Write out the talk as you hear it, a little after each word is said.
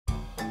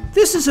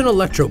This is an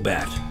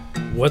Electrobat.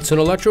 What's an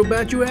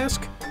Electrobat, you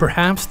ask?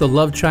 Perhaps the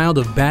love child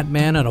of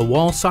Batman and a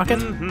wall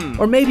socket?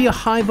 Or maybe a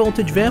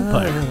high-voltage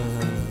vampire?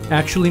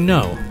 Actually,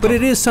 no, but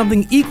it is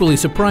something equally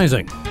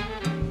surprising.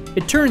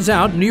 It turns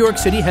out New York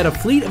City had a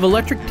fleet of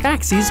electric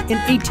taxis in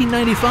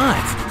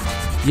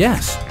 1895.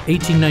 Yes,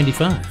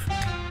 1895.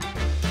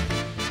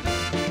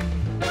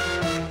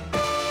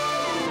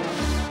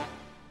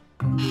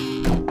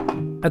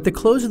 At the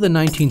close of the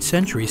 19th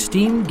century,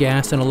 steam,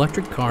 gas, and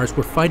electric cars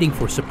were fighting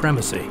for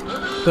supremacy,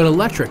 but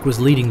electric was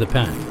leading the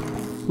pack,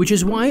 which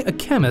is why a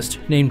chemist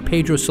named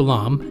Pedro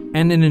Salam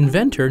and an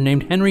inventor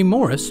named Henry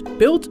Morris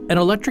built an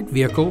electric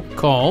vehicle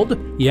called,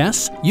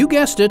 yes, you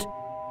guessed it,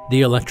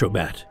 the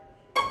Electrobat.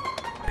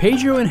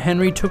 Pedro and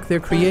Henry took their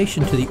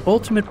creation to the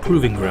ultimate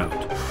proving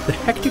ground, the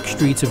hectic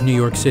streets of New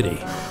York City,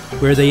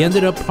 where they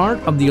ended up part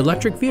of the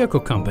Electric Vehicle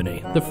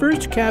Company, the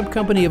first cab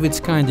company of its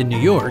kind in New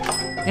York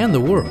and the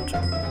world.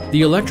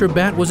 The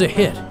Electrobat was a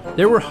hit.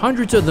 There were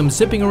hundreds of them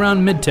zipping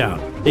around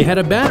Midtown. They had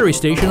a battery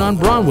station on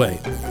Broadway.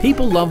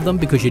 People loved them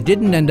because you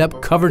didn't end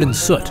up covered in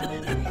soot.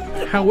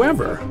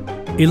 However,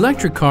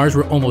 electric cars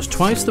were almost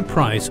twice the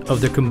price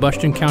of their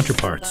combustion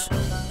counterparts,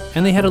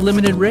 and they had a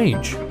limited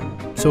range.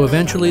 So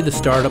eventually the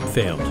startup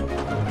failed.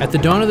 At the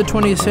dawn of the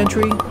 20th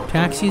century,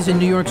 taxis in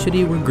New York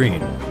City were green.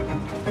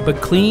 But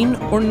clean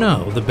or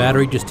no, the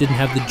battery just didn't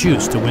have the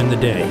juice to win the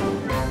day.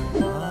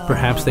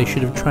 Perhaps they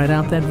should have tried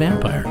out that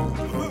vampire.